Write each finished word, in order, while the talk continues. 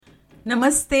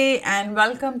Namaste and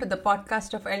welcome to the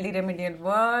podcast of LD Remedial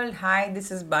World. Hi,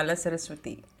 this is Bala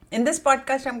Saraswati. In this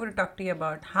podcast, I'm going to talk to you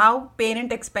about how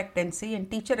parent expectancy and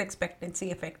teacher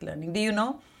expectancy affect learning. Do you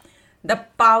know the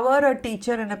power a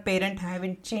teacher and a parent have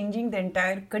in changing the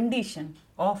entire condition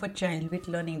of a child with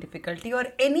learning difficulty or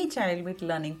any child with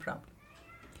learning problem?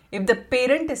 If the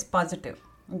parent is positive,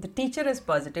 if the teacher is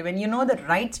positive, and you know the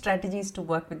right strategies to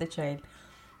work with the child,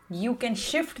 you can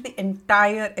shift the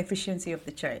entire efficiency of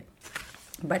the child.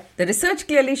 But the research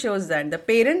clearly shows that the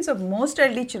parents of most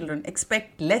early children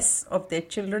expect less of their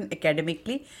children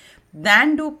academically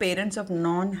than do parents of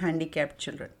non-handicapped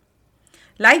children.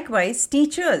 Likewise,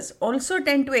 teachers also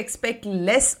tend to expect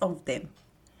less of them.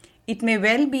 It may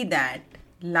well be that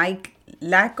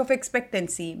lack of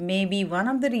expectancy may be one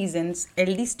of the reasons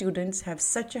LD students have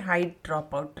such a high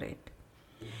dropout rate.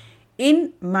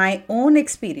 In my own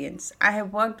experience, I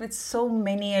have worked with so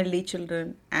many early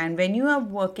children, and when you are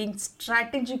working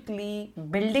strategically,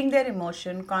 building their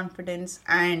emotion, confidence,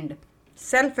 and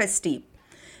self-esteem,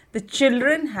 the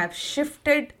children have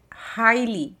shifted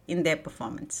highly in their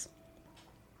performance.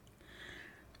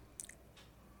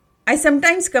 I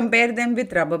sometimes compare them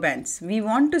with rubber bands. We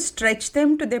want to stretch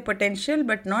them to their potential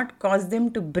but not cause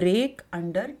them to break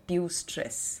under due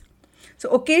stress. So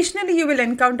occasionally you will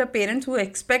encounter parents who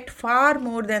expect far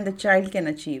more than the child can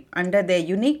achieve. Under their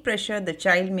unique pressure, the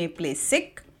child may play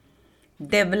sick,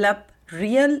 develop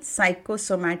real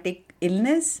psychosomatic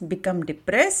illness, become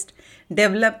depressed,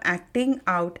 develop acting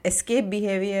out, escape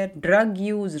behavior, drug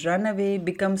use, run away,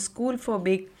 become school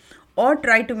phobic, or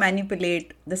try to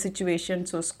manipulate the situation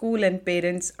so school and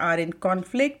parents are in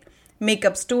conflict, make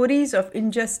up stories of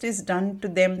injustice done to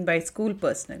them by school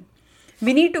personnel.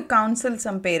 We need to counsel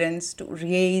some parents to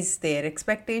raise their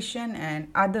expectation and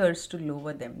others to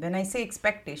lower them. When I say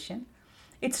expectation,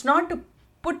 it's not to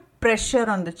put pressure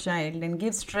on the child and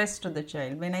give stress to the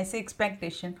child. When I say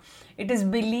expectation, it is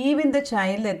believe in the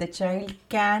child that the child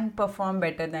can perform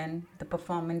better than the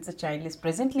performance the child is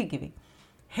presently giving.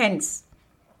 Hence,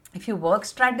 if you work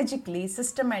strategically,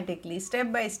 systematically,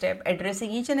 step by step, addressing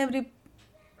each and every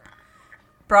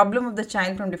problem of the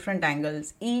child from different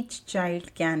angles, each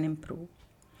child can improve.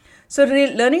 So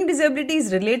learning disability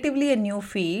is relatively a new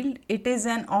field. It is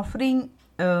one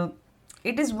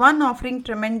offering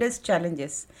tremendous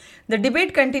challenges. The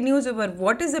debate continues over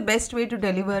what is the best way to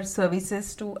deliver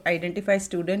services to identify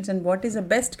students and what is the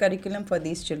best curriculum for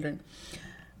these children.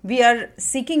 We are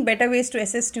seeking better ways to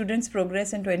assess students'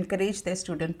 progress and to encourage their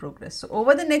student progress. So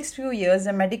over the next few years,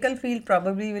 the medical field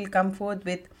probably will come forth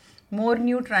with more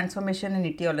new transformation and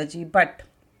etiology. But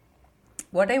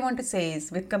what I want to say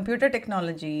is, with computer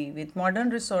technology, with modern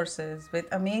resources, with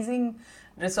amazing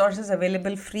resources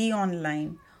available free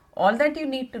online, all that you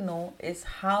need to know is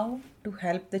how to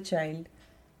help the child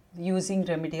using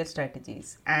remedial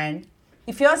strategies. And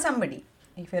if you're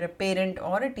a parent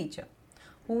or a teacher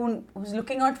who's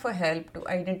looking out for help to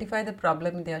identify the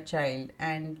problem in their child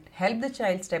and help the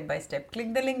child step by step,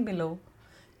 click the link below,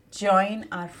 join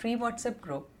our free WhatsApp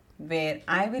group where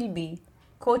I will be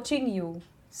coaching you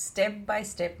step by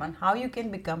step on how you can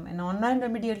become an online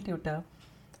remedial tutor,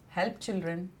 help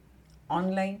children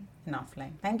online and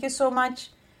offline. Thank you so much.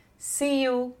 See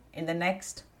you in the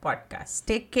next podcast.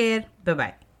 Take care.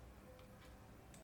 Bye-bye.